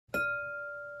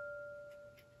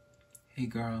Hey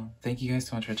girl, thank you guys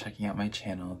so much for checking out my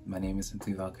channel. My name is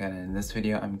Simply Velka, and in this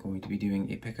video I'm going to be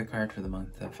doing a pick a card for the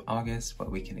month of August,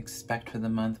 what we can expect for the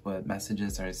month, what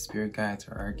messages our spirit guides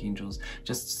or archangels,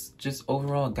 just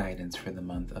overall guidance for the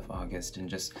month of August, and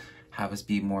just have us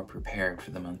be more prepared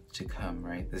for the month to come,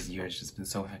 right? This year has just been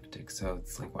so hectic, so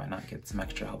it's like, why not get some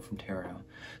extra help from tarot?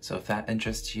 So if that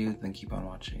interests you, then keep on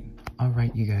watching.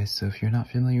 Alright you guys, so if you're not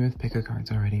familiar with pick a cards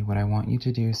already, what I want you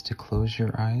to do is to close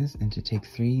your eyes and to take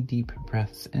 3 deep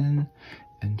breaths in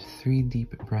and 3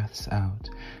 deep breaths out.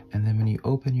 And then when you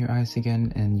open your eyes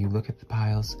again and you look at the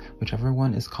piles, whichever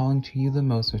one is calling to you the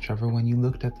most, whichever one you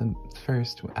looked at the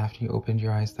first after you opened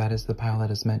your eyes, that is the pile that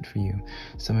is meant for you.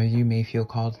 Some of you may feel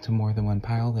called to more than one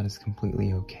pile. That is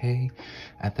completely okay.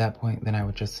 At that point, then I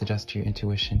would just suggest to your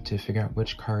intuition to figure out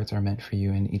which cards are meant for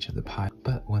you in each of the piles.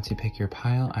 But once you pick your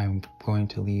pile, I'm going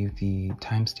to leave the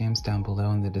timestamps down below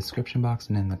in the description box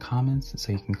and in the comments,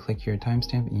 so you can click your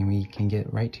timestamp and we can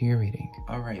get right to your reading.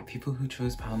 Alright, people who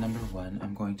chose pile number 1,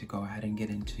 I'm going to go ahead and get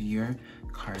into your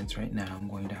cards right now. I'm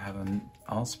going to have them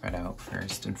all spread out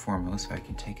first and foremost so I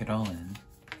can take it all in.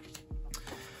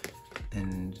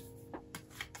 And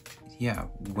yeah,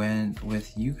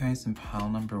 with you guys in pile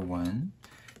number 1,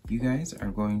 you guys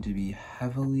are going to be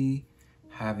heavily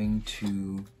having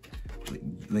to,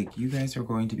 like you guys are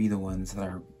going to be the ones that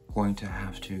are going to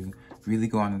have to really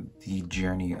go on the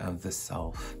journey of the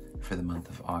self for the month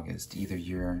of August.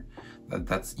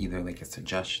 That's either like a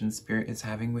suggestion spirit is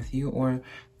having with you, or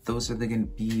those are going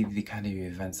to be the kind of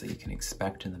events that you can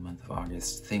expect in the month of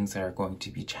August. Things that are going to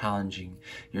be challenging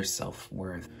your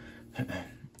self-worth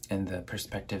and the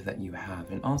perspective that you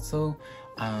have. And also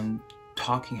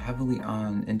talking heavily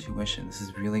on intuition. This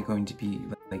is really going to be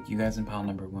like you guys in pile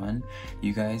number 1,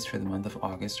 you guys for the month of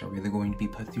August are really going to be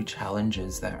put through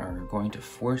challenges that are going to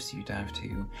force you to have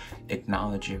to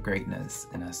acknowledge your greatness.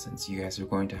 In essence, you guys are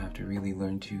going to have to really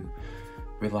learn to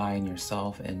rely on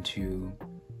yourself and to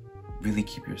really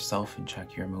keep yourself in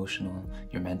check, your emotional,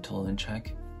 your mental in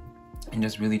check, and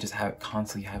just really just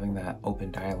constantly having that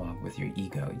open dialogue with your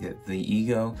ego. The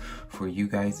ego for you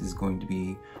guys is going to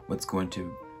be what's going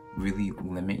to really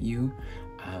limit you.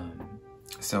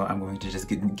 So I'm going to just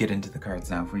get into the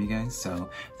cards now for you guys. So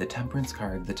the Temperance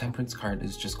card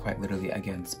is just quite literally,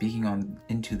 again, speaking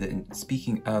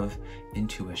of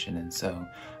intuition. And so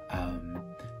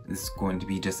this is going to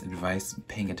be just advice,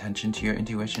 paying attention to your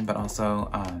intuition, but also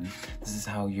this is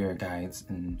how your guides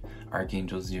and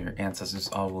archangels, your ancestors,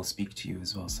 all will speak to you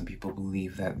as well. Some people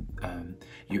believe that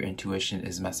your intuition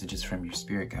is messages from your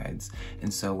spirit guides.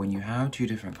 And so when you have 2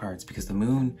 different cards, because the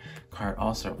Moon card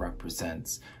also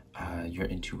represents your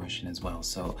intuition as well.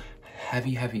 So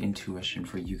heavy intuition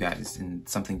for you guys, and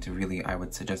something to really, I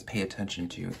would suggest, pay attention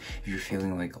to if you're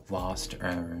feeling like lost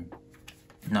or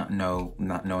not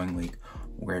knowing like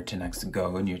where to next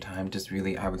go in your time. Just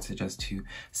really, I would suggest to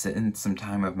sit in some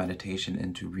time of meditation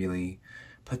and to really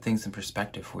put things in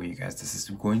perspective for you guys. This is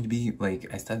going to be,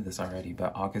 like I said this already,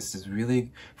 but August is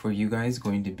really for you guys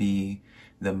going to be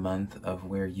the month of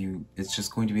where it's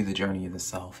just going to be the journey of the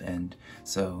self. And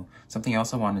so something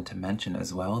else I wanted to mention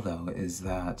as well though is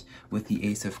that with the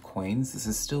Ace of Coins, this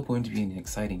is still going to be an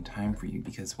exciting time for you,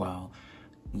 because while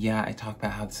yeah, I talk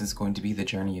about how this is going to be the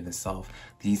journey of the self,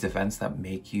 these events that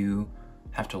make you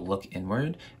have to look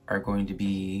inward are going to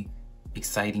be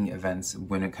exciting events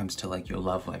when it comes to like your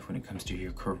love life, when it comes to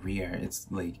your career. It's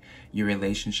like your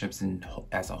relationships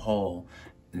as a whole,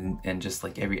 and just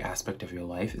like every aspect of your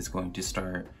life is going to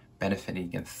start benefiting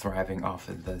and thriving off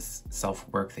of this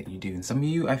self-work that you do. And some of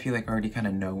you, I feel like, already kind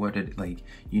of know what it, like,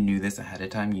 you knew this ahead of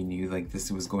time. You knew like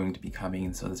this was going to be coming,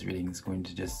 and so this reading is going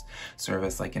to just serve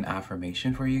as like an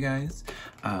affirmation for you guys,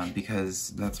 because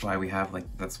that's why we have like,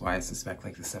 that's why I suspect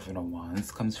like the 7 of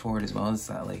Wands comes forward as well, is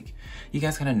that like you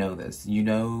guys kind of know this, you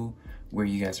know where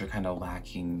you guys are kind of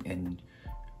lacking, and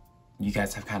you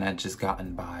guys have kind of just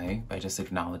gotten by just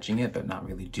acknowledging it, but not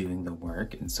really doing the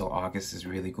work. And so August is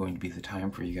really going to be the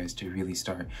time for you guys to really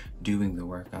start doing the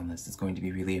work on this. It's going to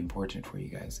be really important for you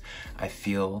guys. I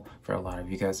feel for a lot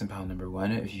of you guys in pile number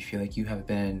 1, if you feel like you have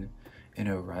been in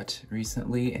a rut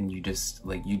recently and you just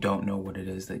like, you don't know what it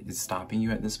is that is stopping you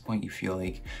at this point, you feel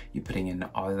like you're putting in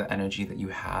all the energy that you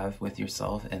have with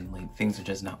yourself and like things are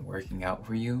just not working out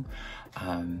for you.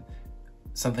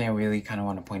 Something I really kind of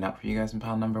want to point out for you guys in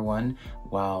pile number 1,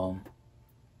 while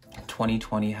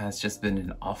 2020 has just been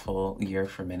an awful year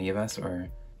for many of us, or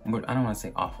I don't want to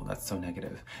say awful, that's so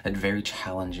negative, a very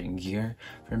challenging year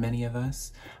for many of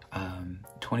us.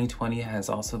 2020 has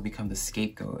also become the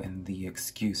scapegoat and the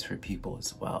excuse for people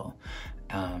as well.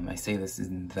 I say this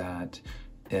in that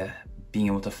being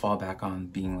able to fall back on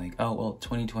being like, oh, well,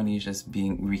 2020 is just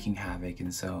wreaking havoc.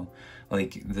 And so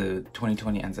like the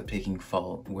 2020 ends up taking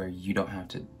fault, where you don't have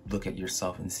to look at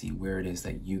yourself and see where it is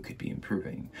that you could be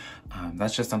improving.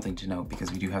 That's just something to note,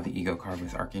 because we do have the ego card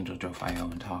with Archangel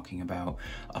Jophiel and talking about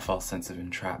a false sense of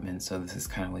entrapment. So this is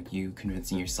kind of like you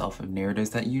convincing yourself of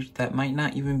narratives that might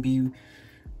not even be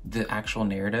the actual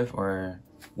narrative or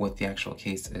what the actual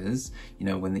case is. You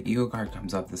know, when the ego card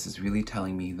comes up, this is really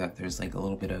telling me that there's like a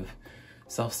little bit of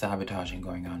self-sabotaging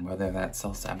going on, whether that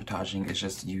self-sabotaging is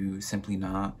just you simply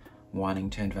not wanting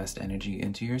to invest energy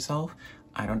into yourself.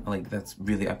 I don't, like, that's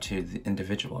really up to the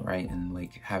individual, right? And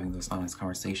like having those honest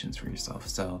conversations for yourself.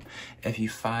 So if you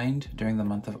find during the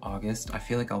month of August, I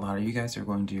feel like a lot of you guys are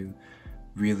going to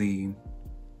really,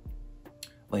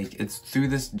 like, it's through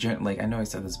this journey, like I know I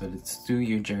said this, but it's through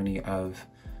your journey of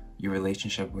your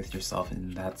relationship with yourself,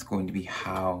 and that's going to be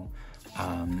how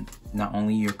not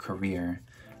only your career,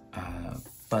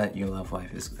 but your love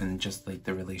life is, and just like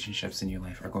the relationships in your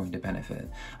life are going to benefit.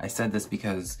 I said this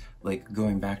because, like,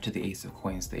 going back to the Ace of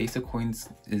Coins, the Ace of Coins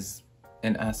is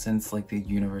in essence like the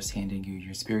universe handing you,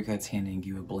 your spirit guides handing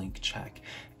you a blank check,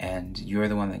 and you're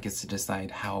the one that gets to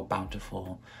decide how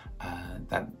bountiful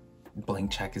that blank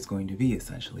check is going to be,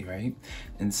 essentially, right?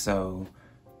 And so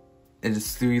it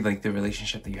is through like the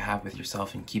relationship that you have with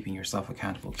yourself and keeping yourself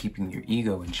accountable, keeping your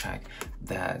ego in check,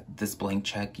 that this blank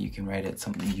check, you can write it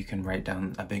something, you can write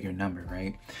down a bigger number,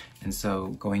 right? And so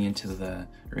going into the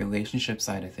relationship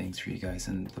side of things for you guys,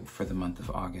 and for the month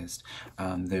of August,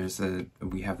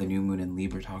 we have the new moon in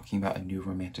Libra talking about a new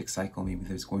romantic cycle. Maybe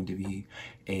there's going to be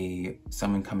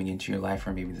someone coming into your life,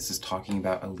 or maybe this is talking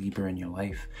about a Libra in your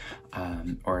life,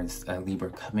 or it's a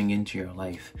Libra coming into your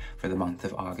life for the month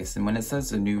of August. And when it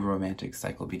says a new romantic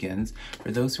cycle begins,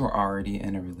 for those who are already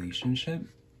in a relationship,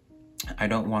 I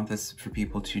don't want this for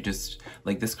people to just,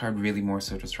 like, this card really more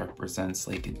so just represents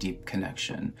like a deep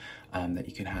connection that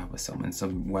you can have with someone. So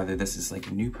whether this is like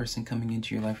a new person coming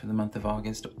into your life for the month of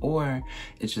August, or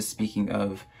it's just speaking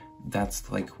of,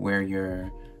 that's like where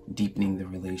you're deepening the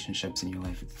relationships in your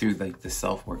life through like the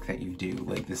self-work that you do.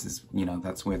 Like, this is, you know,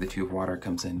 that's where the Two of Water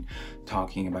comes in,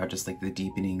 talking about just like the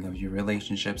deepening of your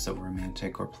relationships, so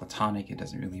romantic or platonic, it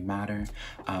doesn't really matter.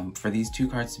 For these two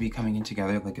cards to be coming in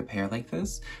together like a pair like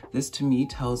this to me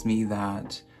tells me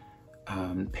that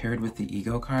paired with the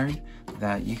ego card,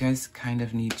 that you guys kind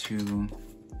of need to,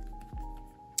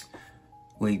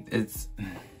 like, it's,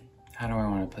 how do I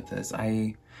want to put this?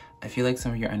 I feel like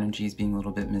some of your energy is being a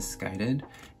little bit misguided,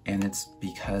 and it's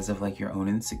because of like your own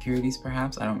insecurities,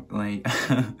 perhaps. I don't like,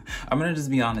 I'm gonna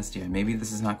just be honest here. Maybe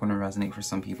this is not going to resonate for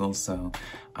some people, so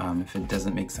if it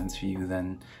doesn't make sense for you,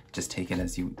 then just take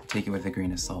it with a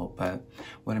grain of salt. But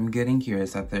what I'm getting here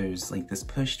is that there's like this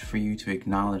push for you to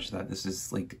acknowledge that this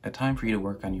is like a time for you to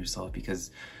work on yourself,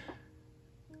 because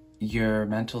your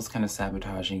mental's kind of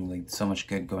sabotaging like so much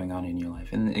good going on in your life.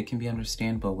 And it can be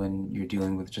understandable when you're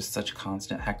dealing with just such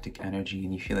constant hectic energy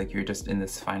and you feel like you're just in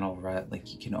this final rut.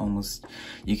 Like, you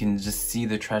can just see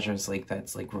the treasures like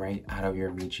that's like right out of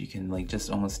your reach. You can like just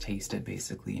almost taste it,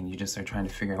 basically, and you just are trying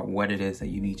to figure out what it is that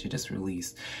you need to just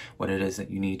release, what it is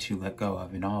that you need to let go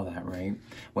of, and all that, right?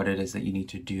 What it is that you need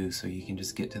to do so you can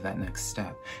just get to that next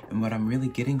step. And what I'm really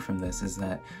getting from this is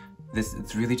that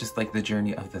it's really just like the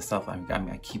journey of the self.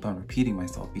 I keep on repeating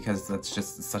myself because that's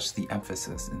just such the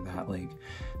emphasis in that, like,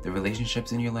 the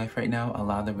relationships in your life right now,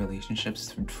 allow the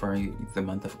relationships for the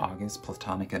month of August,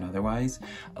 platonic and otherwise,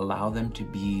 allow them to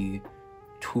be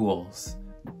tools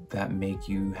that make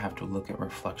you have to look at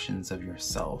reflections of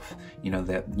yourself. You know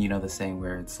the saying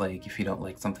where it's like, if you don't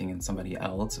like something in somebody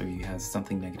else, or you have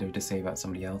something negative to say about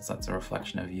somebody else, that's a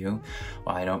reflection of you.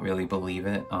 Well, I don't really believe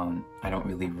it. I don't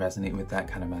really resonate with that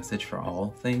kind of message for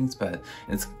all things, but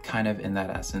it's kind of in that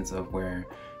essence of where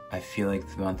I feel like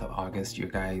the month of August, your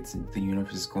guides, the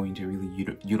universe is going to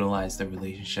really utilize the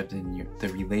relationships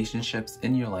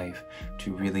in your life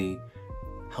to really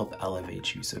help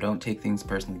elevate you. So don't take things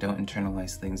personally, don't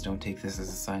internalize things, don't take this as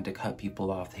a sign to cut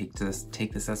people off. Take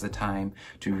this as a time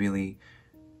to really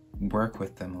work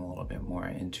with them a little bit more,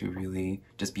 and to really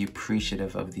just be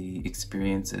appreciative of the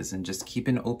experiences, and just keep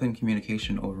an open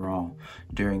communication overall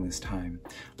during this time.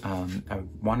 I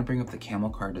want to bring up the Camel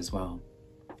card as well.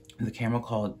 The Camel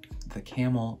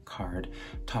card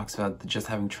talks about just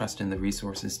having trust in the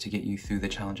resources to get you through the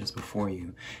challenges before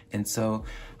you. And so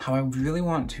how I really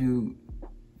want to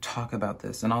talk about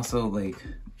this, and also like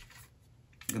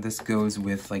this goes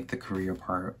with like the career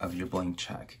part of your blank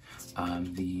check,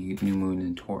 the new moon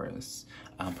in Taurus,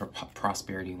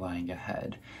 prosperity lying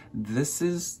ahead.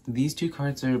 These two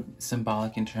cards are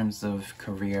symbolic in terms of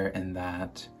career, in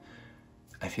that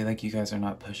I feel like you guys are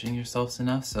not pushing yourselves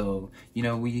enough. So, you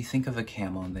know, when you think of a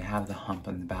camel and they have the hump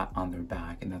on their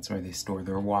back, and that's where they store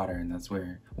their water, and that's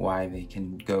why they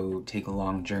can go take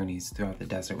long journeys throughout the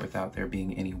desert without there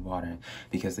being any water,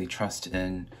 because they trust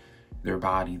in their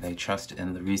body, they trust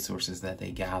in the resources that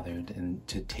they gathered and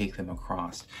to take them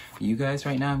across. You guys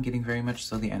right now, I'm getting very much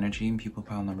so the energy in people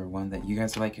pile number 1 that you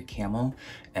guys are like a camel,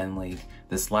 and like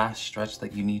this last stretch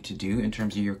that you need to do in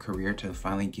terms of your career to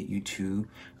finally get you to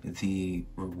the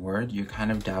reward, you're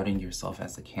kind of doubting yourself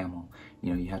as a camel.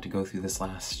 You know, you have to go through this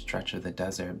last stretch of the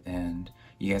desert, and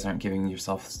you guys aren't giving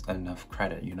yourself enough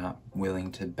credit. You're not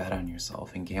willing to bet on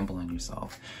yourself and gamble on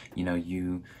yourself. You know,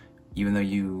 even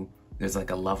though there's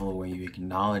like a level where you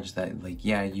acknowledge that, like,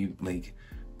 yeah, you, like,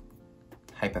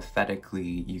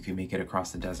 hypothetically, you can make it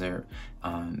across the desert.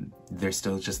 There's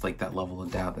still just like that level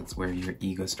of doubt. That's where your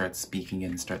ego starts speaking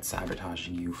and starts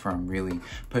sabotaging you from really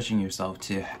pushing yourself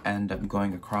to end up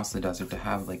going across the desert to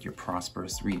have like your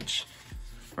prosperous reach,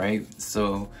 right?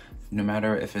 So no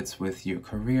matter if it's with your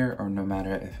career or no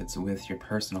matter if it's with your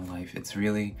personal life, it's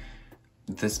really,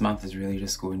 this month is really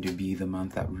just going to be the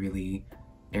month that really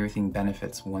everything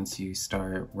benefits once you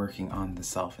start working on the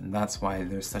self. And that's why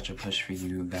there's such a push for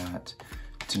you that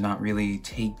to not really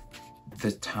take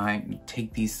the time,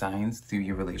 take these signs through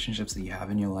your relationships that you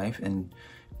have in your life and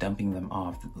dumping them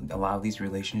off. A lot of these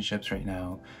relationships right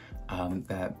now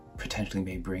that potentially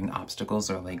may bring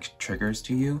obstacles or like triggers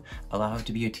to you, allow it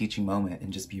to be a teaching moment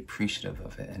and just be appreciative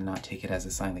of it and not take it as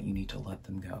a sign that you need to let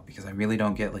them go, because I really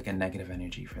don't get like a negative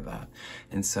energy for that.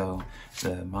 And so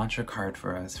the mantra card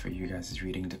for us, for you guys'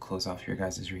 reading, to close off your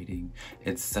guys' reading,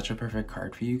 it's such a perfect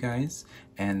card for you guys.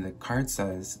 And the card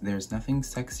says, there's nothing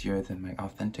sexier than my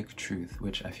authentic truth,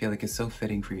 which I feel like is so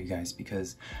fitting for you guys,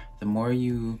 because the more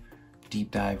you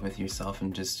deep dive with yourself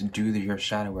and just do your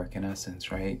shadow work in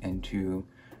essence, right? And to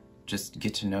just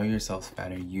get to know yourself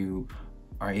better, you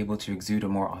are able to exude a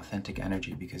more authentic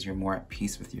energy because you're more at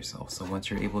peace with yourself. So once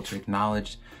you're able to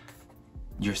acknowledge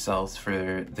yourselves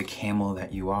for the camel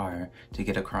that you are to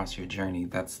get across your journey,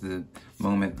 that's the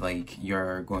moment like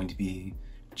you're going to be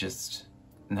just,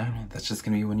 no, that's just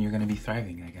gonna be when you're gonna be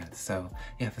thriving, I guess. So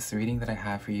yeah, that's the reading that I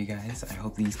have for you guys. I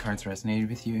hope these cards resonated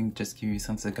with you and just give you a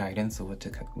sense of guidance of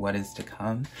what is to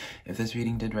come. If this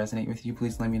reading did resonate with you,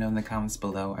 please let me know in the comments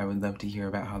below. I would love to hear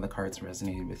about how the cards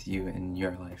resonated with you in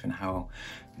your life and how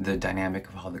the dynamic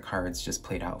of how the cards just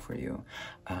played out for you.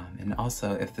 And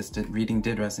also, if this reading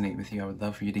did resonate with you, I would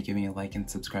love for you to give me a like and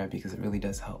subscribe, because it really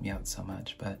does help me out so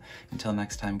much. But until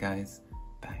next time, guys,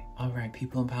 bye. Alright,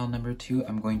 people in pile number 2,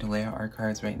 I'm going to lay out our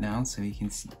cards right now so we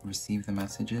can receive the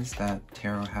messages that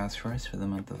Tarot has for us for the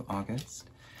month of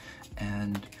August.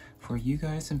 And for you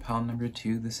guys in pile number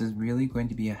 2, this is really going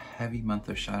to be a heavy month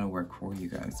of shadow work for you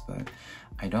guys, but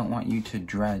I don't want you to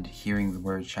dread hearing the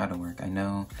word shadow work. I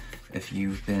know if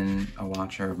you've been a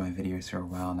watcher of my videos for a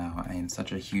while now, I am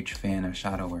such a huge fan of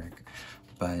shadow work,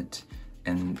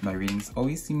 and my readings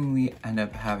always seemingly end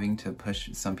up having to push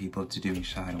some people to doing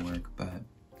shadow work, but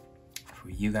for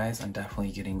you guys, I'm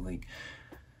definitely getting like,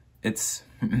 it's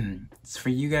for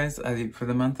you guys, for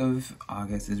the month of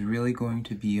August is really going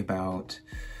to be about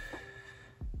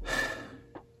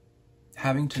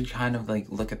having to kind of like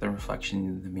look at the reflection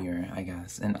in the mirror, I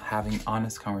guess, and having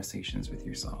honest conversations with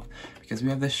yourself, because we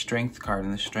have the Strength card,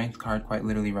 and the Strength card quite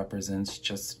literally represents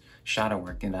just shadow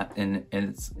work, and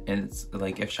it's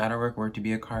like, if shadow work were to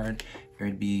be a card, it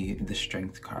would be the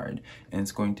Strength card, and this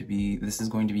is going to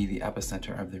be the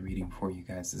epicenter of the reading for you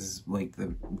guys. This is like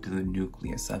the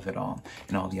nucleus of it all,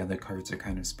 and all the other cards are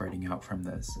kind of spreading out from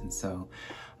this. And so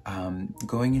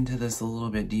going into this a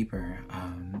little bit deeper,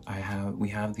 we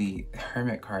have the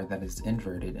Hermit card that is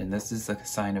inverted, and this is like a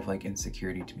sign of like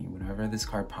insecurity to me. Whenever this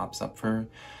card pops up for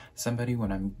somebody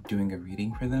when I'm doing a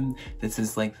reading for them, this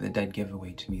is like the dead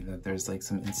giveaway to me that there's like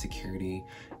some insecurity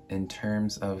in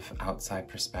terms of outside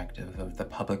perspective, of the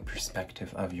public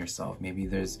perspective of yourself. Maybe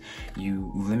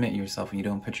you limit yourself and you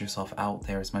don't put yourself out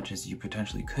there as much as you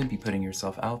potentially could be putting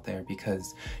yourself out there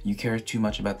because you care too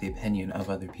much about the opinion of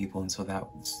other people, and so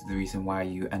that's the reason why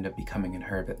you end up becoming a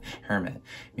hermit.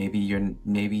 Maybe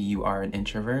you are an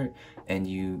introvert and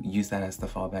you use that as the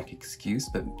fallback excuse,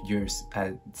 but you're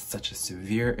such a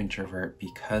severe introvert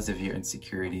because of your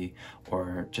insecurity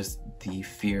or just the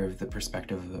fear of the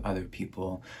perspective of other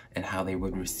people and how they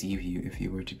would receive you if you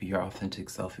were to be your authentic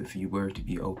self, if you were to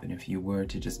be open, if you were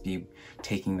to just be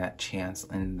taking that chance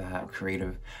and that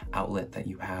creative outlet that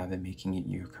you have and making it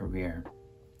your career.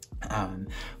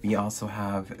 We also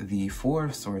have the Four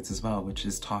of Swords as well, which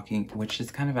is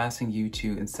kind of asking you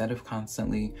to, instead of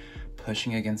constantly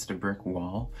pushing against a brick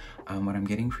wall, what I'm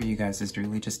getting for you guys is to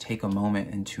really just take a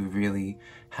moment and to really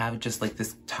have just like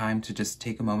this time to just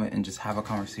take a moment and just have a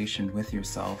conversation with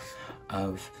yourself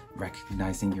of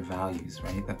recognizing your values,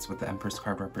 right? That's what the Empress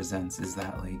card represents, is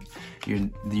that like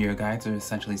your guides are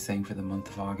essentially saying for the month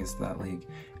of August that like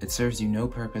it serves you no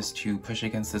purpose to push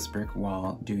against this brick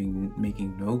wall,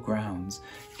 making no grounds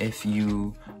if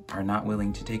you are not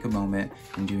willing to take a moment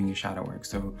and doing your shadow work.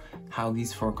 So how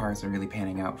these 4 cards are really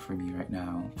panning out for me right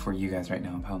now, for you guys right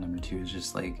now in pile number 2, is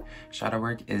just like shadow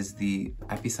work is the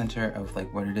epicenter of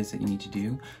like what it is that you need to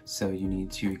do. So you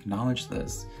need to acknowledge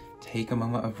this, take a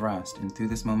moment of rest, and through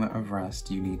this moment of rest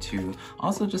you need to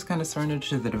also just kind of surrender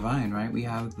to the divine, right? We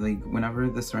have like, whenever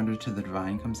the surrender to the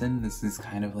divine comes in, this is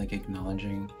kind of like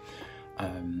acknowledging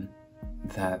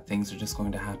that things are just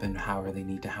going to happen however they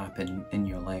need to happen in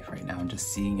your life right now, and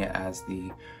just seeing it as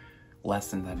the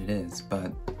lesson that it is.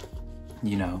 But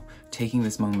you know, taking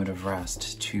this moment of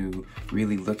rest to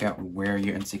really look at where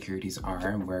your insecurities are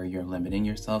and where you're limiting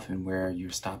yourself and where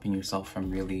you're stopping yourself from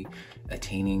really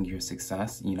attaining your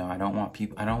success. You know, I don't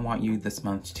want you this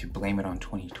month to blame it on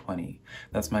 2020.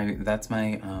 That's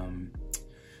my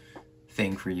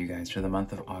thing for you guys for the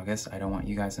month of August. I don't want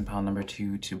you guys in pile number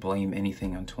 2 to blame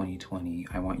anything on 2020.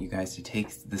 I want you guys to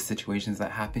take the situations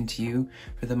that happened to you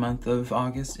for the month of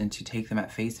August and to take them at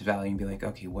face value and be like,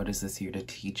 okay, what is this here to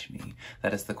teach me?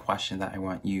 That is the question that I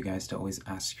want you guys to always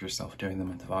ask yourself during the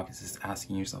month of August, is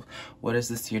asking yourself, what is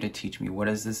this here to teach me? What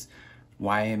is this?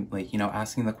 Why am, like, you know,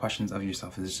 asking the questions of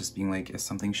yourself is just being like, if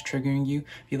something's triggering you,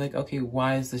 be like, okay,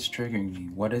 why is this triggering me?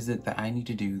 What is it that I need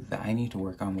to do, that I need to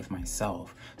work on with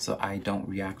myself so I don't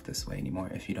react this way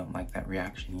anymore if you don't like that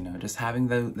reaction, you know? Just having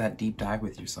that deep dive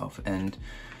with yourself and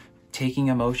taking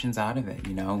emotions out of it,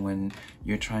 you know, when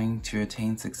you're trying to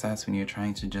attain success, when you're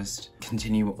trying to just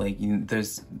continue, like,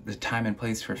 there's the time and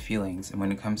place for feelings, and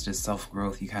when it comes to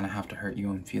self-growth, you kind of have to hurt your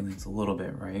own feelings a little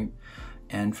bit, right?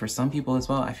 And for some people as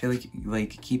well, I feel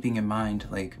like keeping in mind,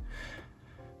 like,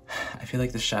 I feel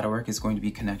like the shadow work is going to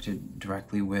be connected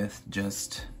directly with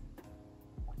just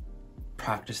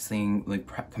practicing like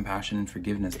compassion and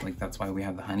forgiveness. Like, that's why we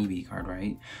have the honeybee card,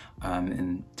 right?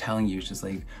 And telling you, just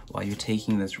like, while you're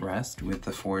taking this rest with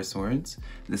the Four of Swords,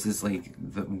 this is like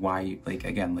why, like,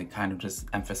 again, like kind of just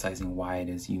emphasizing why it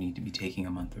is you need to be taking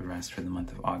a month of rest for the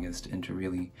month of August, and to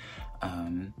really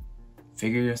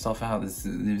figure yourself out. This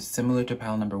is similar to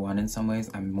pile number 1 in some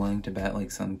ways. I'm willing to bet like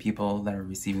some people that are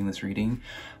receiving this reading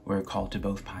were called to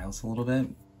both piles a little bit,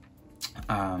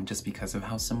 just because of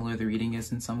how similar the reading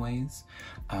is in some ways.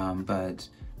 But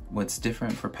what's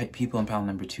different for people in pile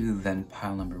number 2 than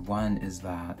pile number 1 is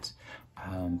that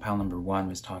pile number 1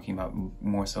 was talking about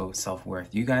more so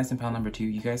self-worth. You guys in pile number 2,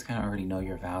 you guys kind of already know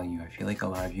your value. I feel like a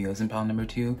lot of you guys in pile number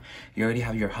 2, you already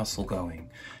have your hustle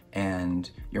going, and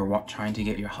you're trying to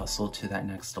get your hustle to that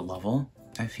next level,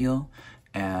 I feel,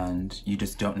 and you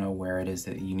just don't know where it is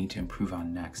that you need to improve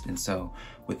on next. And so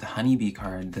with the honeybee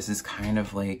card, this is kind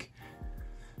of like,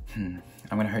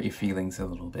 I'm gonna hurt your feelings a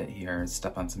little bit here,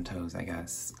 step on some toes, I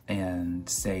guess, and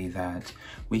say that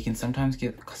we can sometimes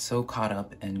get so caught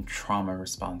up in trauma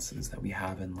responses that we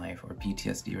have in life, or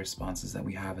PTSD responses that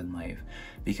we have in life,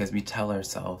 because we tell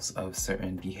ourselves of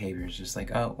certain behaviors, just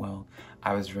like, oh, well,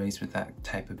 I was raised with that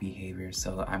type of behavior,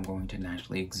 so I'm going to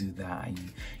naturally exude that.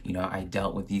 I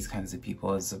dealt with these kinds of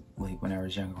people like when I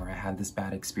was younger, or I had this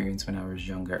bad experience when I was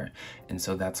younger, and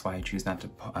so that's why I choose not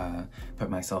to put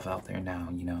myself out there now,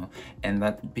 you know? And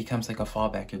that becomes like a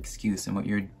fallback excuse, and what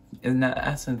you're in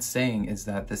essence saying is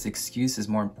that this excuse is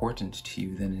more important to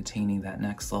you than attaining that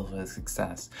next level of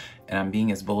success. And I'm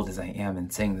being as bold as I am in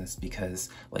saying this because,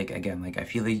 like, again, like, I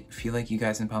feel like you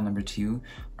guys in pile number 2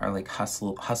 are like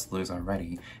hustlers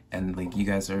already, and like you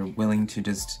guys are willing to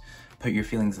just put your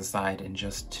feelings aside and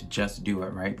just do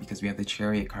it, right? Because we have the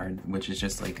Chariot card, which is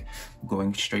just like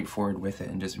going straight forward with it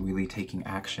and just really taking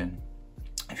action.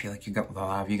 I feel like you got a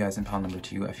lot of you guys in pile number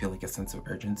 2. I feel like a sense of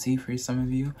urgency for some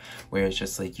of you, where it's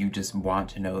just like you just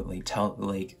want to know,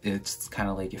 like, it's kind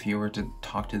of like if you were to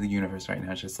talk to the universe right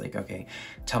now, it's just like, okay,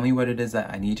 tell me what it is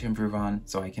that I need to improve on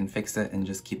so I can fix it and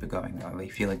just keep it going. I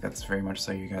feel like that's very much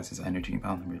so you guys' energy in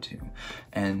pile number 2.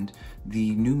 And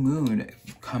the new moon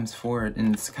comes forward,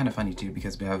 and it's kind of funny too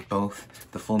because we have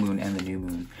both the full moon and the new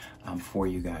moon for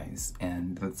you guys,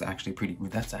 and that's actually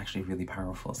really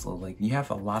powerful. So like you have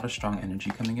a lot of strong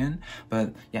energy coming in.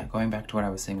 But yeah, going back to what I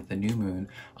was saying with the new moon,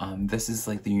 this is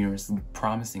like the universe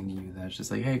promising to you that it's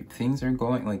just like, hey, things are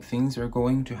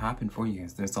going to happen for you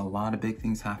guys. There's a lot of big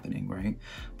things happening, right?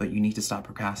 But you need to stop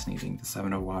procrastinating. The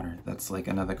Seven of Water, that's like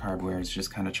another card where it's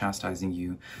just kind of chastising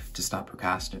you to stop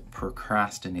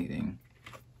procrastinating.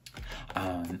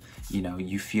 You know,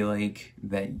 you feel like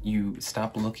that you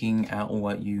stop looking at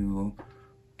what you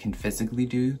can physically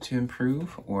do to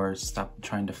improve, or stop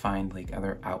trying to find like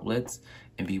other outlets,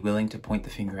 and be willing to point the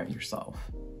finger at yourself,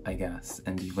 I guess,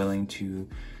 and be willing to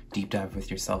deep dive with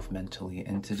yourself mentally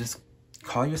and to just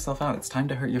call yourself out. It's time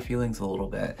to hurt your feelings a little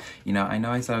bit. You know, I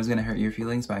know I said I was going to hurt your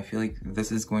feelings, but I feel like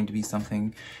this is going to be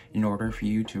something, in order for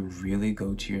you to really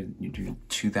go to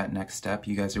that next step,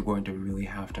 you guys are going to really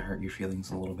have to hurt your feelings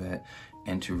a little bit,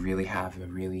 and to really have a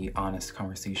really honest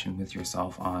conversation with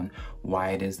yourself on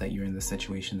why it is that you're in the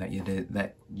situation that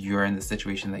you're in the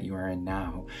situation that you are in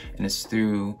now. And it's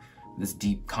through this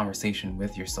deep conversation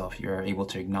with yourself you're able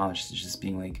to acknowledge, just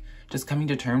being like, just coming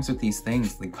to terms with these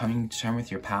things, like coming to terms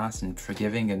with your past and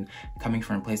forgiving, and coming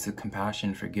from a place of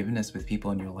compassion, forgiveness with people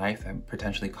in your life that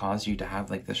potentially caused you to have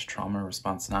like this trauma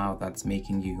response now that's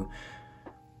making you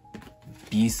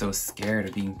be so scared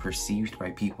of being perceived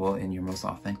by people in your most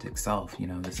authentic self. You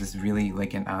know, this is really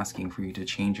like an asking for you to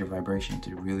change your vibration,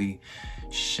 to really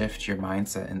shift your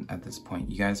mindset. And at this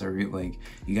point, you guys are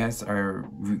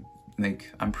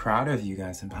like, I'm proud of you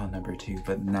guys in pile number 2,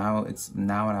 but now it's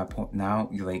now at a point, now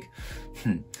you're like,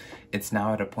 it's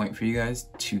now at a point for you guys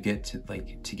to get to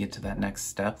that next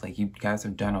step. Like, you guys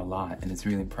have done a lot, and it's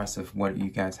really impressive what you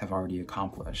guys have already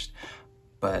accomplished.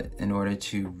 But in order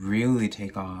to really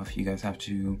take off, you guys have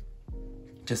to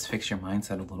just fix your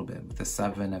mindset a little bit. With the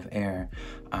Seven of Air,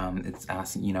 it's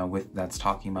asking, you know, that's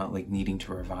talking about like needing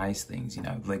to revise things. You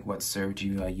know, like what served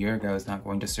you a year ago is not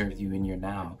going to serve you in your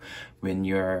now. When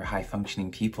you're high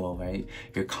functioning people, right,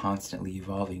 you're constantly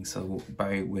evolving. So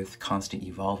with constant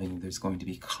evolving, there's going to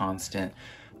be constant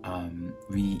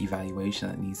re-evaluation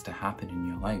that needs to happen in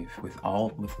your life, with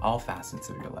all facets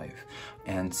of your life.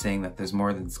 And saying that there's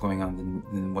more that's going on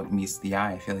than what meets the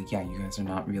eye, I feel like, yeah, you guys are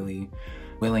not really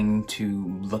willing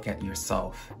to look at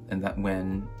yourself, and that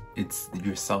when it's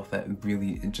yourself that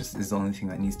really, it just is the only thing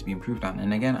that needs to be improved on.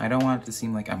 And again, I don't want it to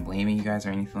seem like I'm blaming you guys or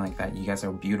anything like that. You guys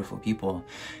are beautiful people.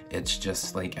 It's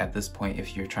just like, at this point,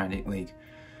 if you're trying to, like,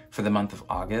 for the month of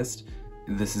August,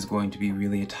 this is going to be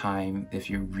really a time, if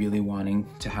you're really wanting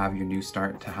to have your new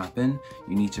start to happen,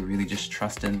 you need to really just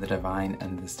trust in the divine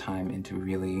and this time, and to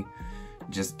really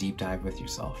just deep dive with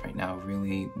yourself right now.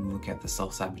 Really look at the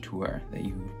self-saboteur that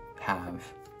you have.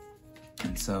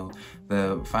 And so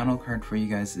the final card for you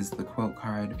guys is the quote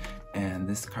card, and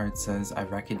this card says, I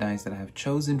recognize that I have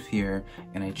chosen fear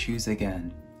and I choose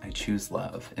again. I choose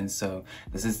love. And so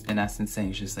this is in essence saying,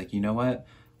 it's just like, you know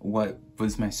what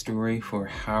was my story for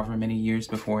however many years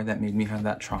before that made me have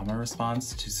that trauma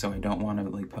response, so I don't want to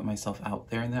like put myself out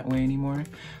there in that way anymore.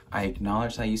 I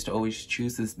acknowledge that I used to always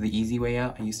choose the easy way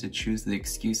out. I used to choose the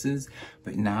excuses,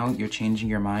 but now you're changing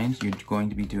your mind. You're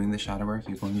going to be doing the shadow work.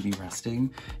 You're going to be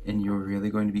resting, and you're really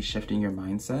going to be shifting your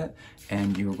mindset,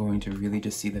 and you're going to really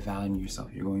just see the value in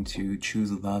yourself. You're going to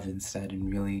choose love instead,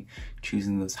 and really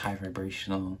choosing those high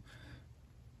vibrational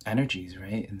energies,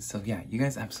 right? And so yeah, you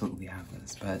guys absolutely have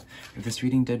this. But if this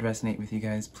reading did resonate with you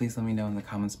guys, please let me know in the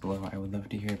comments below. I would love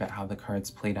to hear about how the cards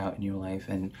played out in your life,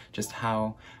 and just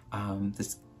how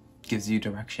this gives you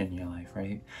direction in your life,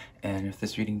 right? And if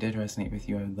this reading did resonate with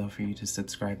you, I would love for you to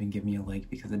subscribe and give me a like,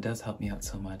 because it does help me out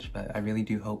so much. But I really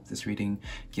do hope this reading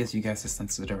gives you guys a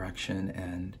sense of direction,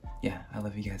 and yeah, I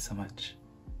love you guys so much.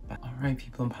 Alright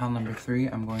people, in pile number 3,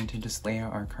 I'm going to just lay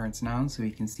out our cards now so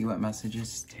we can see what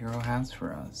messages Tarot has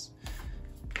for us.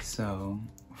 So,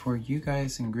 for you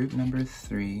guys in group number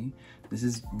 3, this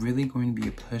is really going to be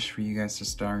a push for you guys to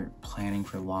start planning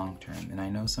for long term. And I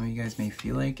know some of you guys may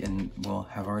feel like, and will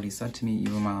have already said to me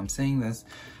even while I'm saying this,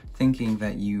 thinking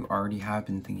that you already have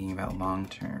been thinking about long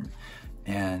term.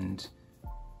 And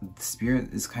the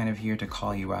Spirit is kind of here to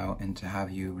call you out and to have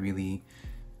you really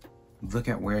look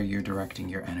at where you're directing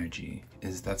your energy.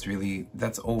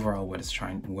 That's overall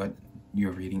what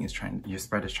your reading is trying, your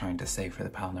spread is trying to say for the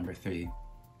pile number 3.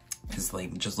 Is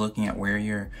like just looking at where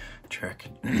you're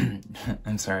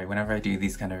I'm sorry, whenever I do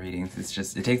these kind of readings, it's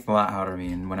just, it takes a lot out of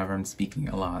me, and whenever I'm speaking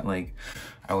a lot, like,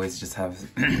 I always just have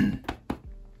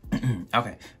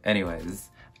okay, anyways,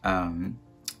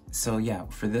 so yeah,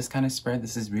 for this kind of spread,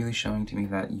 this is really showing to me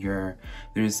that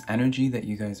there's energy that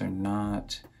you guys are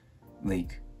not,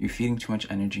 like, you're feeding too much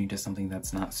energy into something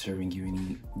that's not serving you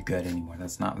any good anymore.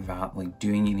 That's not like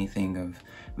doing anything of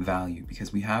value,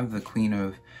 because we have the Queen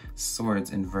of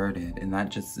Swords inverted, and that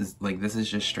just is like, this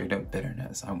is just straight up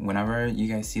bitterness. Whenever you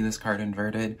guys see this card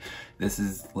inverted, this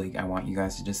is like, I want you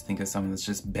guys to just think of someone that's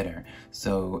just bitter.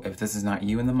 So if this is not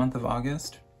you in the month of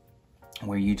August,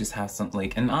 where you just have some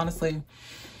like, and honestly,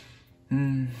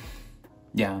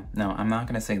 yeah, no, I'm not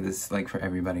gonna say this like for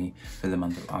everybody for the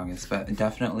month of August, but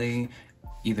definitely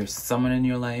either someone in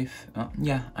your life,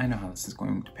 yeah, I know how this is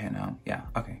going to pan out. Yeah,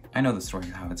 okay, I know the story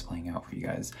of how it's playing out for you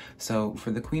guys. So for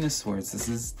the Queen of Swords, this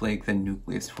is like the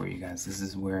nucleus for you guys. This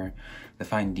is where the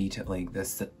fine detail, like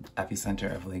this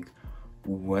epicenter of like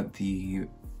what the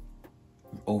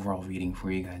overall reading for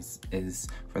you guys is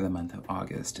for the month of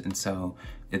August. And so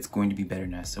it's going to be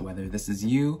bitterness. So whether this is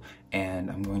you, and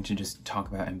I'm going to just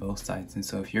talk about in both sides. And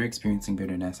so if you're experiencing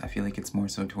bitterness, I feel like it's more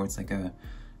so towards like a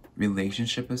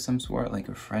relationship of some sort, like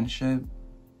a friendship,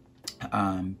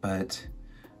 but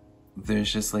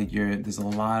there's just like there's a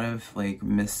lot of like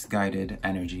misguided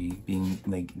energy being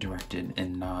like directed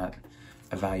in not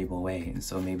a valuable way. And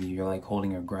so maybe you're like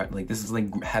holding a grudge, like this is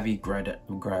like heavy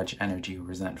grudge energy,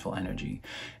 resentful energy.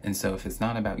 And so if it's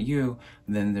not about you,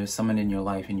 then there's someone in your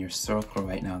life, in your circle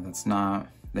right now, that's not,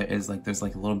 there's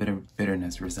like a little bit of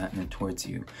bitterness, resentment towards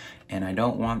you. And I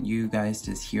don't want you guys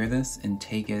to hear this and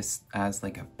take it as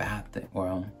like a bad thing,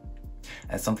 or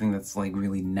as something that's like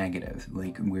really negative,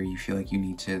 like where you feel like you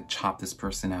need to chop this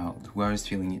person out, whoever is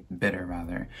feeling bitter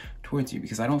rather towards you,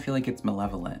 because I don't feel like it's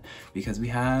malevolent, because we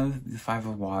have the Five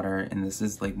of Water, and this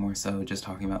is like more so just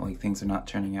talking about like things are not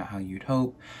turning out how you'd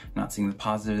hope, not seeing the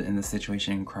positive in the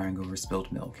situation, and crying over spilled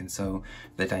milk. And so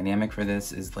the dynamic for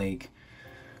this is like,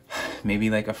 maybe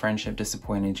like a friendship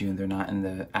disappointed you and they're not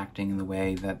acting in the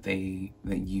way that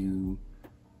you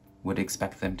would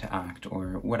expect them to act,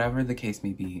 or whatever the case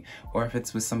may be. Or if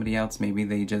it's with somebody else, maybe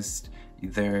they're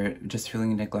just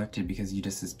feeling neglected because you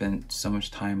just spent so much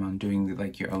time on doing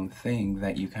like your own thing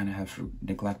that you kind of have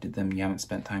neglected them. You haven't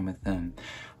spent time with them.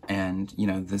 And you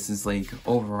know, this is like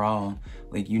overall,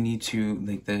 like you need to,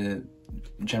 like the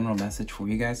general message for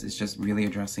you guys is just really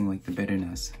addressing like the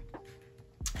bitterness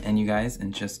and you guys,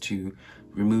 and just to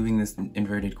removing this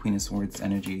inverted Queen of Swords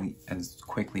energy as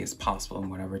quickly as possible in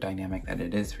whatever dynamic that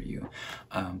it is for you.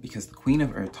 Because the Queen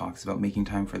of Earth talks about making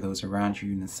time for those around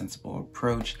you in a sensible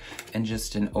approach, and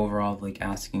just an overall like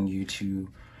asking you to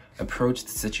approach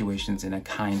the situations in a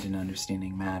kind and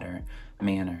understanding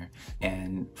manner.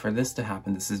 And for this to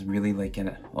happen, this is really like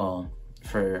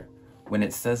when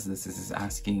it says this is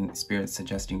asking Spirit,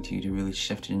 suggesting to you to really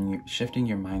shifting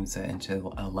your mindset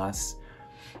into a less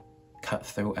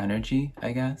cutthroat energy,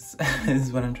 I guess,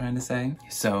 is what I'm trying to say.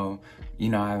 So, you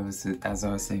know, as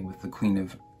I was saying with the Queen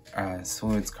of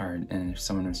Swords card, and if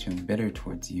someone was feeling bitter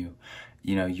towards you,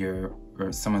 you know,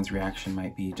 or someone's reaction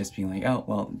might be just being like, oh,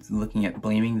 well, looking at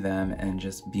blaming them and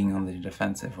just being on the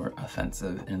defensive or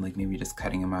offensive, and like maybe just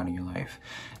cutting them out of your life.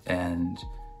 And,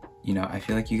 you know, I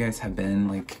feel like you guys have been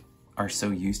like, are so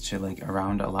used to like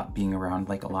being around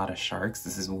like a lot of sharks.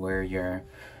 This is where your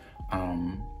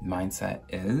mindset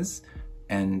is,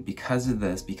 and because of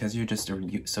this, because you're just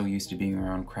so used to being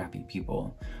around crappy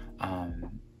people,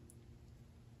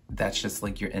 that's just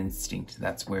like your instinct.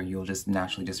 That's where you'll just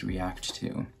naturally just react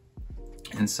to.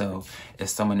 And so if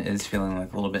someone is feeling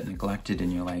like a little bit neglected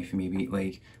in your life, maybe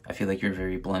like, I feel like you're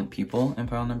very blunt people in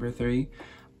pile number 3,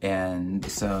 and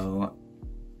so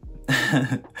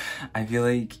I feel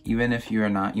like even if you're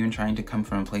not even trying to come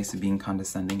from a place of being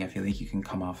condescending, I feel like you can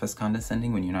come off as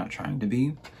condescending when you're not trying to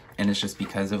be. And it's just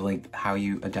because of like how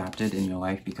you adapted in your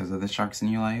life because of the sharks in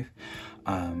your life.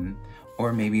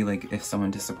 Or maybe like if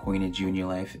someone disappointed you in your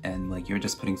life and like you're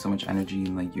just putting so much energy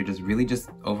and like you're just really just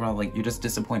overall like you're just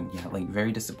disappointed. Yeah, like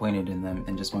very disappointed in them,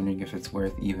 and just wondering if it's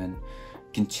worth even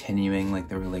continuing like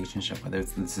the relationship, whether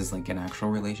this is like an actual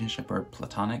relationship or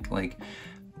platonic. Like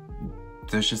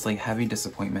there's just like heavy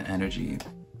disappointment energy,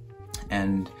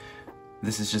 and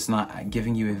this is just not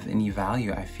giving you any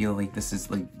value. I feel like this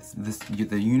is like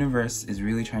the universe is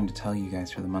really trying to tell you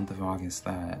guys for the month of August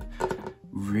that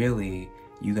really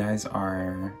you guys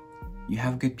you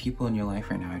have good people in your life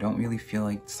right now. I don't really feel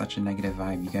like such a negative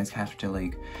vibe. You guys have to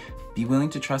like be willing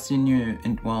to trust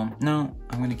in well, no,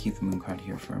 I'm gonna keep the Moon card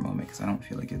here for a moment because I don't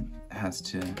feel like it has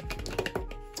to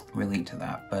relate to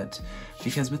that. But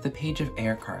because with the Page of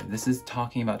Air card, this is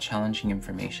talking about challenging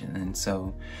information, and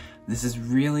so this is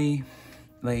really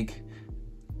like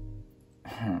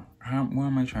what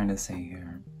am I trying to say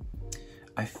here?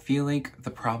 I feel like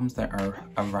the problems that are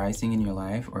arising in your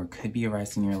life, or could be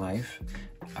arising in your life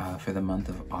for the month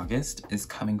of August, is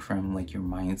coming from like your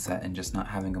mindset and just not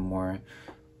having a more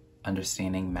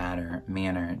understanding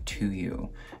manner to you.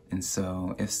 And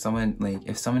so if someone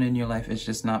in your life is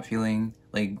just not feeling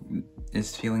like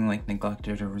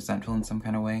neglected or resentful in some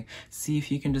kind of way, see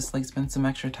if you can just like spend some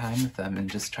extra time with them and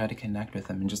just try to connect with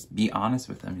them and just be honest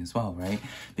with them as well, right?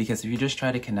 Because if you just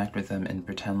try to connect with them and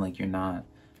pretend like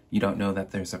you don't know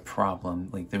that there's a problem,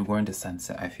 like they're going to sense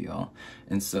it, I feel.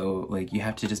 And so like you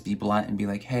have to just be blunt and be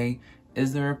like, hey,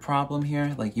 is there a problem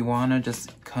here? Like you want to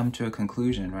just come to a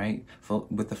conclusion, right?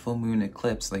 With the full moon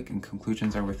eclipse, like, and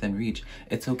conclusions are within reach.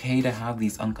 It's okay to have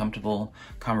these uncomfortable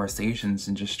conversations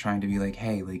and just trying to be like,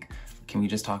 hey, like, can we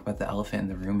just talk about the elephant in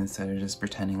the room instead of just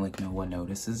pretending like no one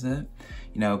notices it?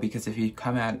 You know, because if you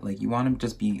come at, like, you want to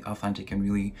just be authentic and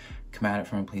really come at it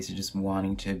from a place of just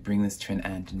wanting to bring this to an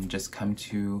end and just come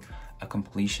to a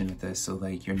completion with this, so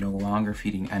like you're no longer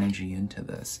feeding energy into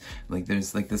this. Like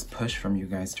there's like this push from you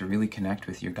guys to really connect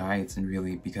with your guides, and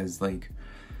really, because like,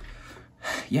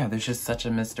 yeah, there's just such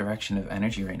a misdirection of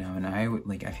energy right now. And I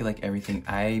feel like everything,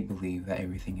 I believe that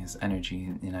everything is energy,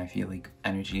 and I feel like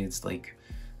energy is like,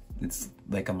 it's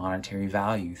like a monetary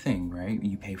value thing, right?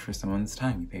 You pay for someone's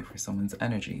time, you pay for someone's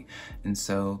energy. And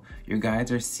so your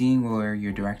guides are seeing where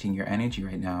you're directing your energy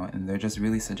right now, and they're just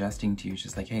really suggesting to you,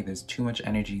 just like, hey, there's too much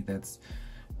energy that's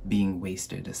being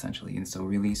wasted, essentially. And so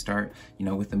really start, you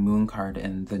know, with the moon card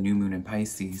and the new moon in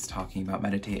Pisces talking about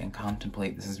meditate and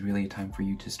contemplate. This is really a time for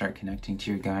you to start connecting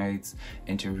to your guides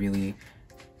and to really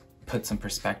put some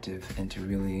perspective and to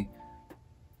really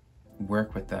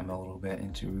work with them a little bit,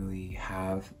 and to really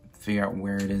figure out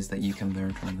where it is that you can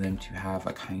learn from them to have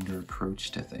a kinder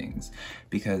approach to things.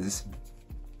 Because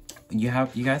you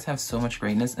guys have so much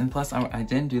greatness. And plus, I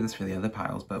didn't do this for the other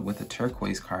piles, but with the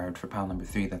turquoise card for pile number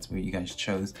 3, that's what you guys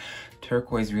chose.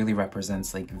 Turquoise really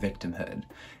represents like victimhood.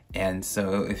 And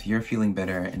so if you're feeling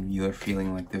bitter and you're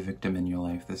feeling like the victim in your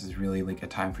life, this is really like a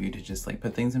time for you to just like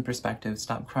put things in perspective,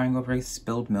 stop crying over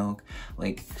spilled milk.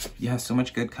 Like, you have so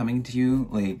much good coming to you,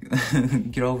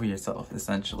 like get over yourself,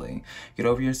 essentially. Get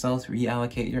over yourself,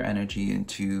 reallocate your energy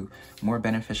into more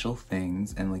beneficial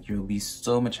things, and like you'll be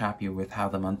so much happier with how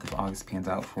the month of August pans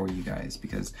out for you guys.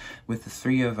 Because with the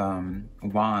 3 of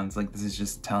Wands, like this is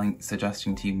just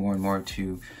suggesting to you more and more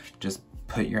to just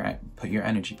put your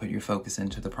energy, put your focus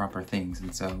into the proper things.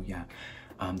 And so yeah,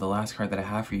 the last card that I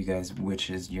have for you guys, which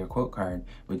is your quote card,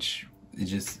 which is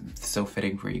just so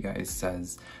fitting for you guys,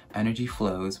 says, energy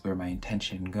flows where my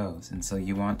intention goes. And so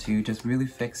you want to just really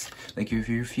fix, like, if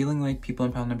you're feeling like people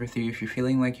in pile number 3, if you're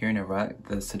feeling like you're in a rut,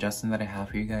 the suggestion that I have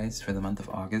for you guys for the month of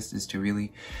August is to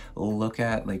really look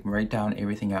at, like, write down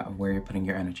everything out of where you're putting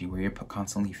your energy, where you're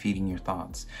constantly feeding your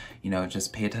thoughts. You know,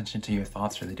 just pay attention to your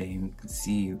thoughts for the day and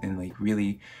see, and like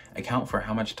really account for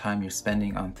how much time you're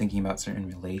spending on thinking about certain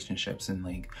relationships and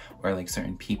like, or like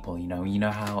certain people. You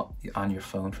know how on your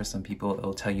phone for some people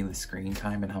it'll tell you the screen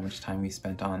time and how much time we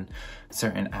spent on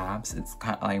certain apps. It's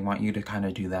kind of, I want you to kind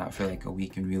of do that for like a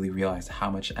week and really realize how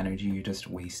much energy you're just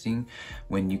wasting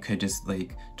when you could just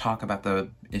like talk about the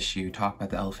issue, talk about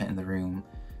the elephant in the room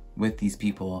with these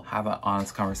people, have an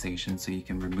honest conversation so you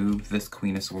can remove this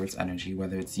Queen of Swords energy,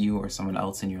 whether it's you or someone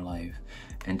else in your life,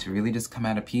 and to really just come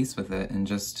out of peace with it and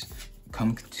just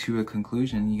come to a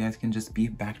conclusion. You guys can just be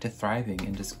back to thriving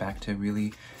and just back to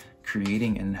really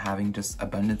creating and having just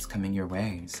abundance coming your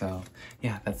way. So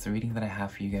yeah, that's the reading that I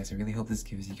have for you guys. I really hope this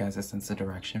gives you guys a sense of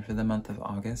direction for the month of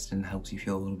August and helps you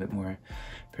feel a little bit more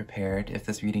prepared. If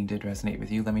this reading did resonate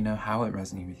with you, let me know how it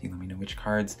resonated with you. Let me know which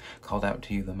cards called out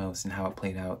to you the most and how it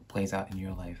plays out in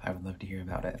your life. I would love to hear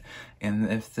about it.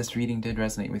 And if this reading did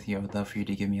resonate with you, I would love for you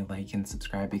to give me a like and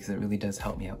subscribe, because it really does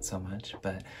help me out so much.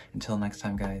 But until next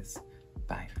time, guys,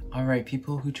 bye. All right,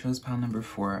 people who chose pile number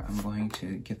 4, I'm going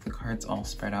to get the cards all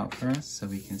spread out for us so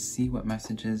we can see what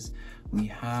messages we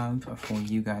have for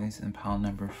you guys in pile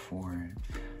number 4.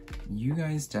 You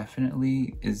guys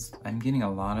definitely I'm getting a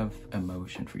lot of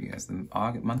emotion for you guys. The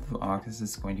month of August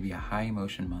is going to be a high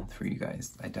emotion month for you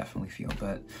guys, I definitely feel.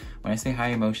 But when I say high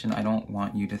emotion, I don't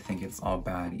want you to think it's all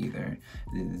bad either.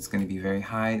 It's going to be very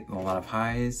high, a lot of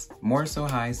highs, more so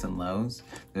highs than lows.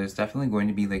 There's definitely going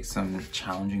to be like some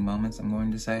challenging moments, I'm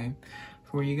going to say,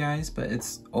 for you guys, but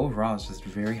it's overall, it's just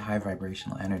very high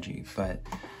vibrational energy. But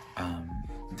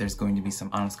there's going to be some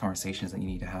honest conversations that you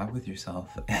need to have with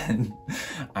yourself, and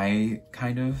I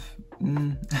kind of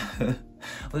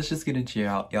let's just get into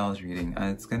y'all's reading.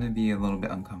 It's gonna be a little bit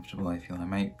uncomfortable. I feel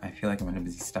like I'm gonna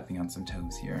be stepping on some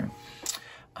toes here.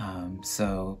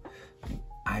 So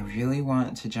I really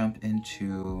want to jump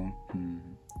into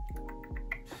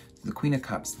the Queen of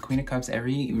Cups. The Queen of Cups,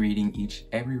 every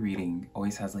reading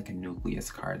always has like a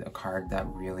nucleus card, a card that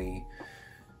really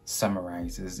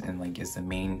summarizes and like is the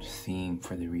main theme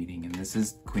for the reading. And this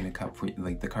is Queen of Cups, for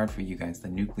like the card for you guys. The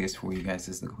nucleus for you guys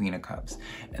is the Queen of Cups,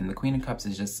 and the Queen of Cups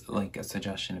is just like a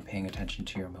suggestion of paying attention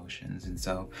to your emotions. And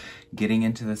so getting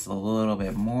into this a little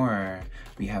bit more,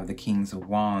 we have the Kings of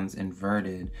Wands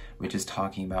inverted, which is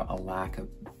talking about a lack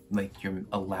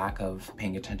of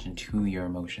paying attention to your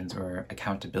emotions or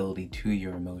accountability to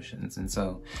your emotions. And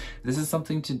so this is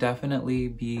something to definitely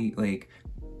be like,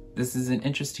 this is an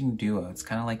interesting duo. It's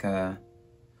kind of like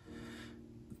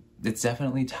it's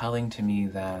definitely telling to me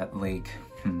that like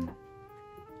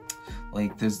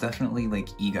there's definitely like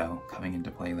ego coming into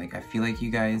play. Like I feel like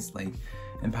you guys, like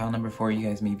in pile number 4, you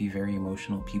guys may be very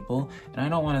emotional people, and I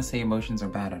don't want to say emotions are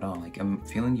bad at all. Like I'm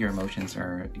feeling your emotions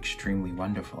are extremely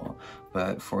wonderful,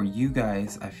 but for you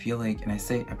guys, I feel like, and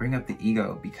I bring up the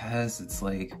ego because it's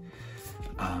like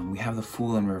we have the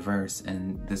Fool in reverse,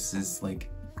 and this is like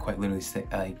quite literally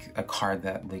like a card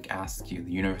that like asks you,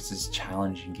 the universe is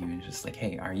challenging you, and just like,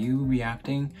 hey, are you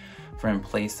reacting from a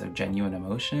place of genuine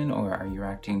emotion, or are you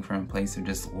reacting from a place of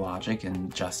just logic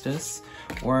and justice,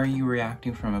 or are you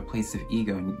reacting from a place of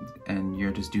ego and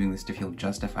you're just doing this to feel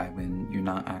justified when you're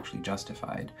not actually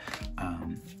justified?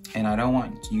 And I don't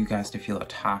want you guys to feel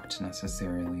attacked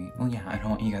necessarily. Well, yeah, I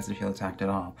don't want you guys to feel attacked at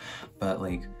all, but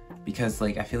like, because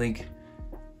like I feel like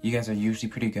you guys are usually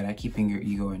pretty good at keeping your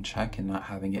ego in check and not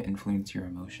having it influence your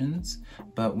emotions.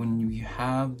 But when you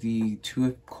have the Two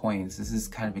of Coins, this is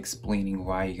kind of explaining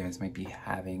why you guys might be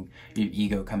having your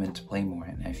ego come into play more.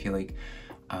 And I feel like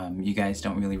you guys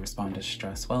don't really respond to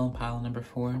stress well in pile number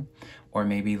 4. Or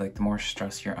maybe like the more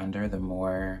stress you're under, the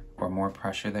more, or more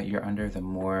pressure that you're under, the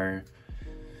more,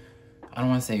 I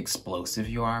don't want to say explosive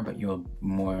you are, but you're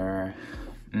more,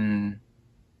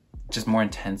 just more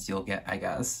intense you'll get, I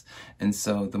guess. And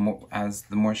so the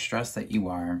more stressed that you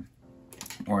are,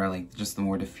 or like just the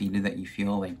more defeated that you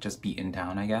feel, like just beaten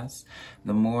down, I guess,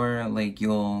 the more like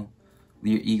your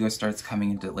ego starts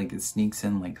coming into, like it sneaks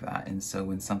in like that. And so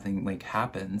when something like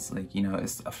happens, like, you know,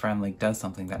 if a friend like does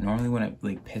something that normally wouldn't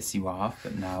like piss you off,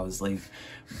 but now is like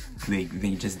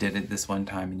they just did it this one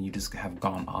time and you just have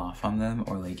gone off on them,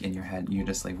 or like in your head you're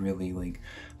just like really like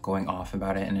going off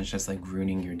about it, and it's just like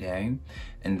ruining your day,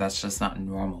 and that's just not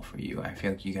normal for you. I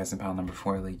feel like you guys in pile number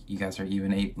 4, like you guys are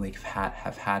even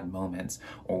have had moments,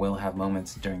 or will have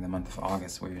moments during the month of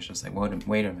August, where you're just like,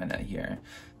 wait a minute here,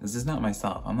 this is not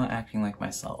myself, I'm not acting like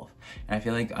myself. And I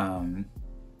feel like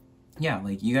yeah,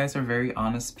 like you guys are very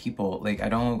honest people. Like I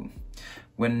don't,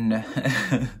 when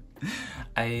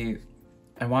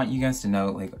I want you guys to know,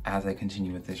 like, as I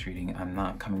continue with this reading, I'm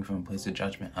not coming from a place of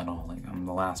judgment at all. Like, I'm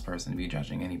the last person to be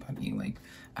judging anybody, like,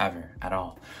 ever, at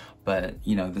all. But,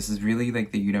 you know, this is really,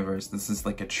 like, the universe. This is,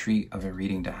 like, a treat of a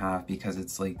reading to have, because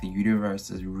it's, like, the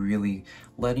universe is really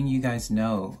letting you guys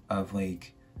know of,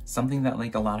 like, something that,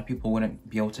 like, a lot of people wouldn't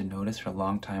be able to notice for a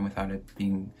long time without it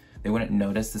being, they wouldn't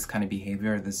notice this kind of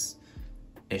behavior, or this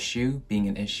issue being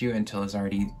an issue, until it's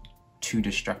already too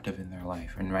destructive in their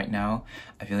life. And right now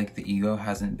I feel like the ego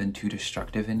hasn't been too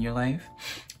destructive in your life,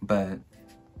 and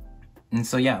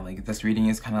so yeah, like this reading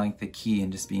is kind of like the key,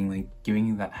 and just being like giving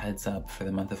you that heads up for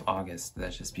the month of August,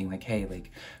 that's just being like, hey, like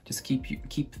just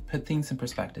put things in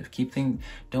perspective,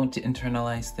 don't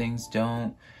internalize things,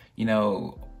 don't, you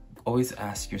know, always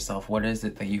ask yourself, what is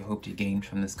it that you hope to gain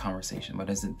from this conversation, what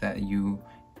is it that you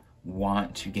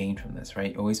want to gain from this,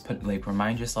 right? Always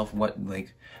remind yourself what,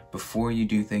 like, before you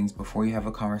do things, before you have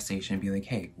a conversation, be like,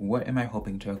 hey, what am I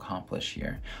hoping to accomplish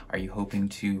here? Are you hoping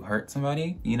to hurt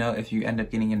somebody? You know, if you end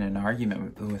up getting in an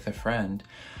argument with a friend,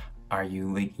 are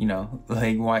you like, you know,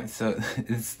 like, why? So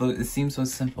it seems so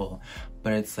simple,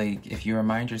 but it's like, if you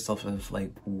remind yourself of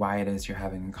like why it is you're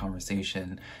having a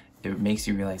conversation, it makes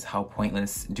you realize how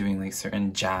pointless doing like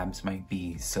certain jabs might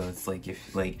be. So it's like,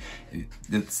 if like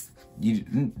it's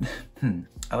you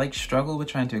I like struggle with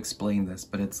trying to explain this,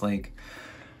 but it's like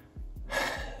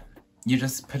you're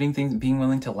just being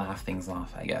willing to laugh things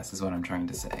off, I guess, is what I'm trying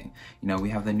to say. You know, we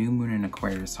have the new moon in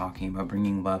Aquarius talking about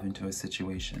bringing love into a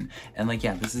situation, and like,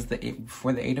 yeah, this is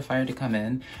for the 8 of Fire to come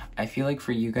in. I feel like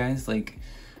for you guys, like,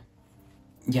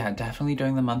 yeah, definitely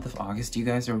during the month of August, you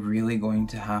guys are really going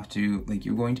to have to, like,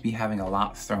 you're going to be having a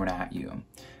lot thrown at you.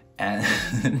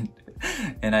 And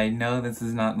and I know this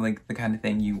is not like the kind of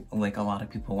thing you, like, a lot of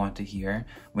people want to hear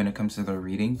when it comes to their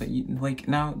reading, but you, like,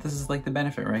 now this is like the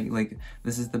benefit, right? Like,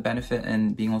 this is the benefit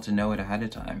in being able to know it ahead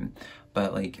of time.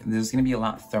 But like, there's gonna be a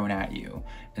lot thrown at you,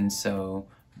 and so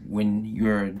when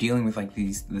you're dealing with like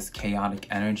this chaotic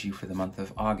energy for the month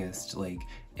of August, like,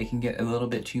 it can get a little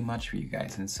bit too much for you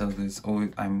guys. And so there's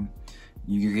always, I'm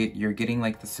you're getting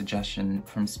like the suggestion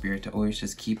from spirit to always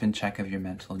just keep in check of your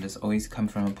mental and just always come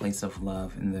from a place of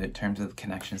love in the terms of the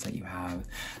connections that you have.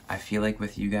 I feel like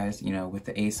with you guys, you know, with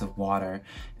the Ace of Water,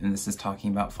 and this is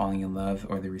talking about falling in love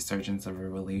or the resurgence of a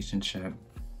relationship,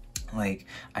 like,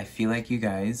 I feel like you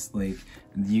guys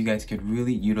could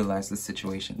really utilize this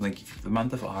situation. Like, the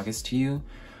month of August to you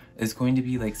is going to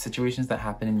be like situations that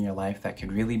happen in your life that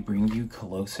could really bring you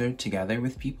closer together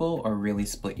with people or really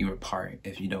split you apart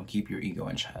if you don't keep your ego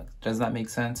in check. Does that make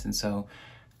sense? And so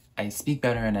I speak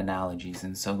better in analogies.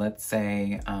 And so let's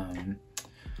say,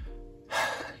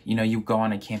 you know, you go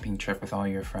on a camping trip with all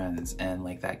your friends, and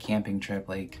like that camping trip,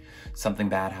 like something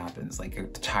bad happens, like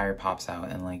the tire pops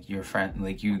out, and like your friend,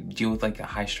 like you deal with like a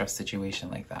high stress situation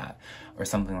like that or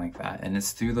something like that. And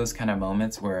it's through those kind of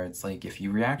moments where it's like, if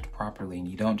you react properly and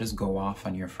you don't just go off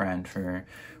on your friend for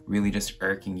really just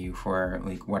irking you for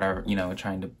like whatever, you know,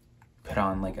 trying to put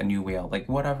on like a new wheel, like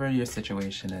whatever your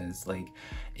situation is, like,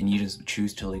 and you just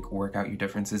choose to like work out your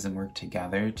differences and work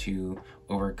together to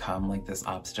overcome like this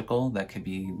obstacle that could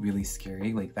be really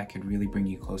scary, like that could really bring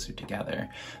you closer together.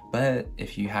 But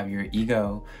if you have your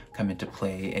ego come into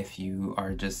play, if you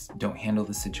are just don't handle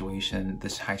the situation,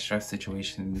 this high stress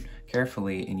situation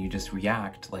carefully, and you just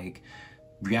react, like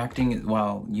reacting,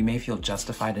 while you may feel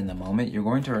justified in the moment, you're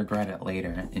going to regret it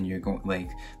later, and you're going, like,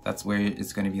 that's where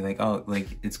it's going to be like, oh,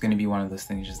 like, it's going to be one of those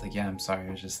things just like, yeah, I'm sorry, it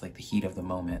was just like the heat of the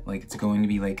moment. Like, it's going to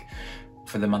be like,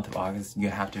 for the month of August, you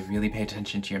have to really pay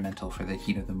attention to your mental for the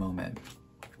heat of the moment.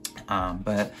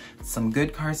 But some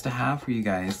good cards to have for you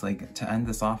guys, like to end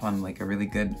this off on like a really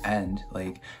good end,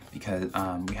 like, because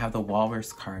we have the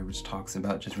Walrus card, which talks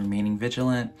about just remaining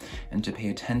vigilant and to pay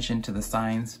attention to the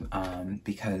signs,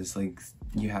 because like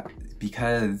you have,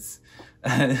 because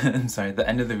I'm sorry, the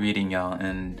end of the reading, y'all,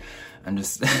 and I'm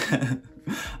just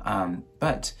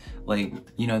but like,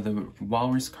 you know, the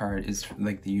Walrus card is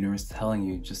like the universe telling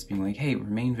you, just being like, hey,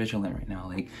 remain vigilant right now,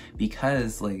 like,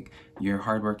 because like your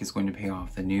hard work is going to pay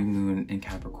off. The new moon in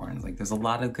Capricorn, like, there's a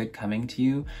lot of good coming to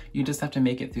you. You just have to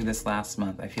make it through this last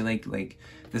month. I feel like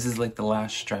this is like the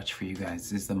last stretch for you guys.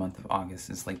 This is the month of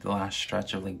August. It's like the last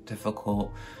stretch of like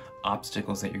difficult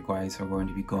obstacles that you guys are going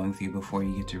to be going through before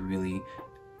you get to really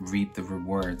reap the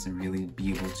rewards and really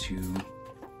be able to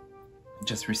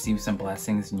just receive some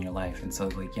blessings in your life. And so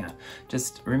like, yeah,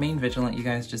 just remain vigilant, you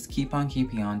guys. Just keep on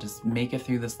keeping on. Just make it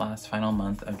through this last final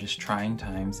month of just trying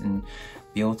times, and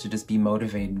be able to just be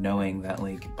motivated knowing that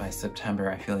like by September,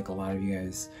 I feel like a lot of you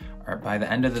guys are, by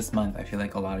the end of this month, I feel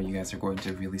like a lot of you guys are going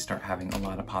to really start having a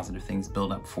lot of positive things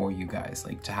build up for you guys.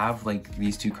 Like, to have like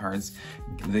these two cards,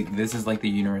 like, this is like the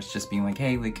universe just being like,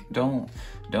 hey, like, don't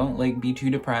like be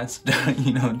too depressed.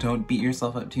 You know, don't beat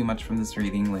yourself up too much from this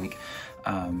reading. Like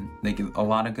a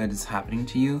lot of good is happening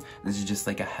to you. This is just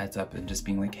like a heads up, and just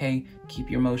being like, hey, keep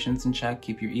your emotions in check,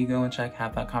 keep your ego in check,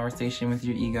 have that conversation with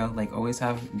your ego, like always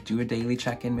do a daily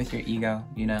check-in with your ego,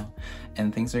 you know,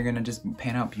 and things are gonna just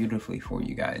pan out beautifully for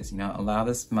you guys. You know, allow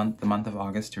this month, the month of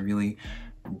August, to really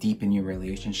deepen your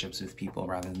relationships with people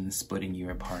rather than splitting you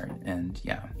apart. And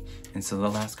yeah, and so the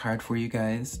last card for you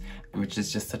guys, which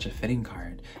is just such a fitting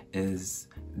card, is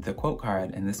the quote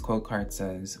card. And this quote card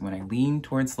says, when I lean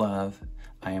towards love,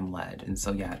 I am led. And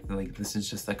so yeah, like, this is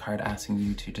just a card asking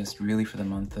you to just really, for the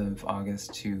month of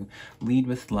August, to lead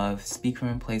with love, speak from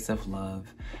a place of love,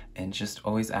 and just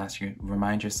always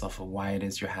remind yourself of why it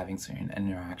is you're having certain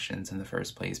interactions in the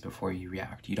first place before you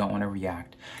react. You don't want to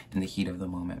react in the heat of the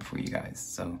moment for you guys.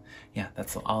 So yeah,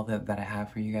 that's all that I have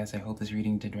for you guys. I hope this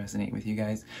reading did resonate with you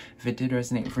guys. If it did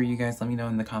resonate for you guys, let me know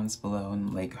in the comments below,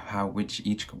 and like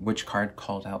which card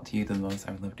called out to you the most.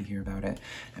 I would love to hear about it.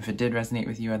 If it did resonate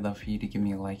with you, I'd love for you to give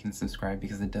me a like and subscribe,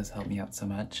 because it does help me out so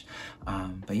much.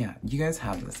 But yeah, you guys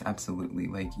have this, absolutely.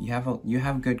 Like, you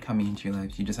have good coming into your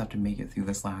life. You just have to make it through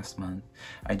this last month.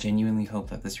 I genuinely hope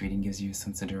that this reading gives you a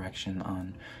sense of direction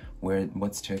on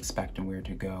what's to expect and where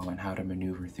to go and how to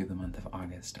maneuver through the month of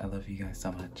August. I love you guys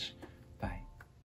so much.